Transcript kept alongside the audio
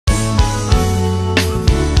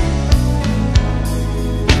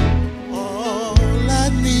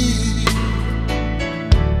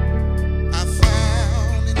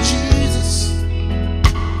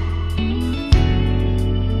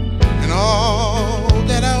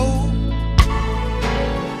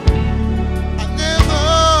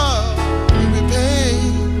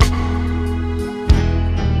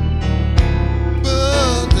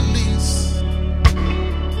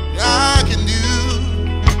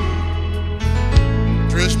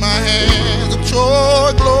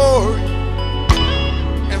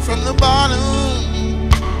bottom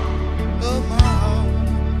of my heart.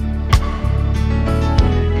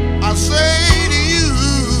 I say to you,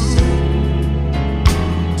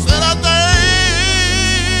 said I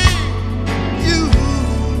thank you.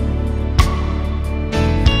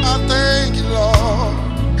 I thank you, Lord.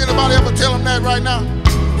 Anybody ever tell him that right now?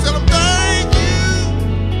 Tell him thank you.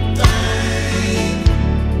 Thank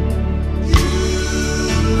you,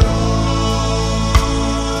 Lord.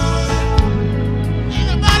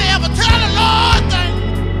 Anybody ever tell the Lord thank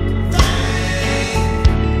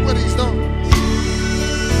what he's done?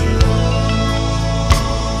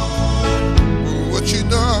 What you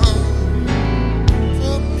done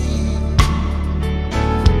for me.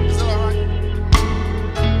 Is that all right?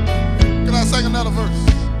 Can I sing another verse?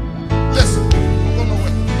 Listen, don't go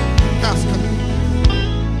nowhere. Pastor, come in.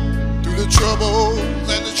 Through the troubles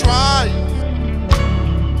and the trials,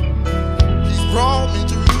 he's brought me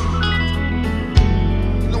through.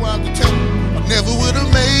 You know what I have to tell you? I never would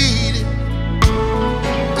have made it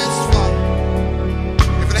this far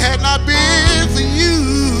if it had not been for you.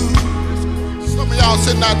 Some of y'all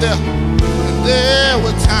sitting out there, and there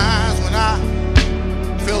were times when I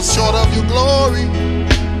fell short of your glory.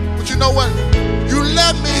 But you know what? You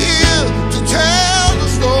left me here to tell the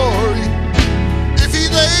story. If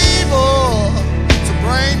he's able to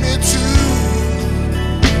bring me to,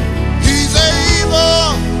 he's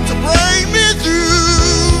able to bring me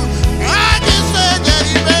through. I can say that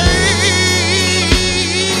he made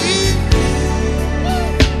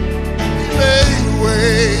a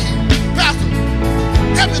way. Pastor,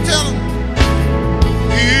 help me tell him.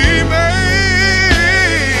 He made.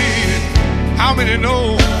 How many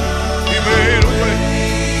know he made a way?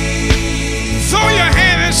 Throw your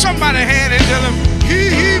hand in somebody's hand and tell him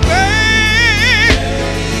he made.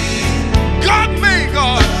 God made.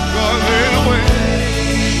 God made a way.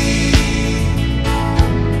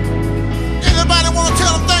 Anybody want to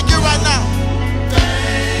tell him thank you right now?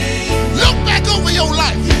 Look back over your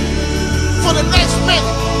life for the next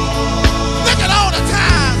minute. Look at all the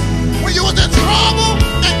times when you was in trouble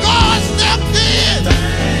and God stepped in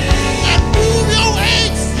and moved your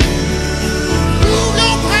aches, moved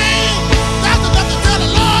your pain. That's enough to tell the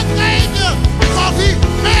Lord thank you, because he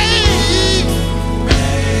made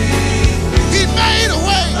a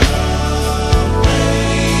way.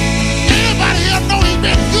 Anybody here know he's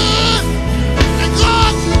been good? And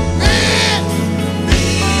God, you've been.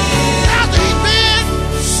 After he's been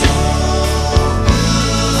so good.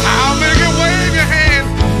 How many can wave your hand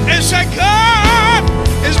and say, God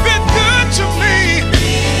has been good to me?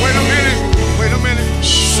 Wait a minute. Wait a minute.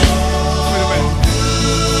 Shh. Wait a minute.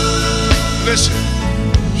 Listen.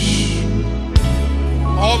 Shh.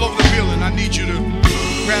 All over the building, I need you to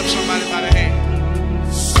grab somebody by the hand.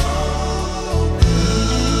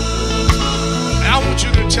 And I want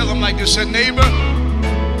you to tell them like this. Say, neighbor,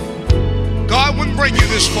 God wouldn't bring you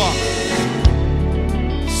this far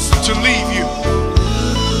to leave you.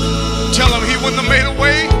 Tell him he wouldn't have made a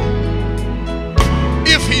way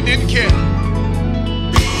if he didn't care.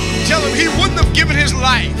 Tell him he wouldn't have given his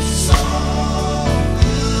life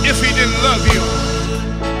if he didn't love you.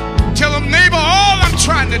 Tell him, neighbor, all I'm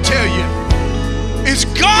trying to tell you is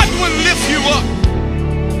God will lift you up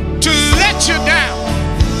to let you down.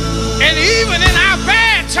 And even in our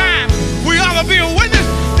bad time, we ought to be aware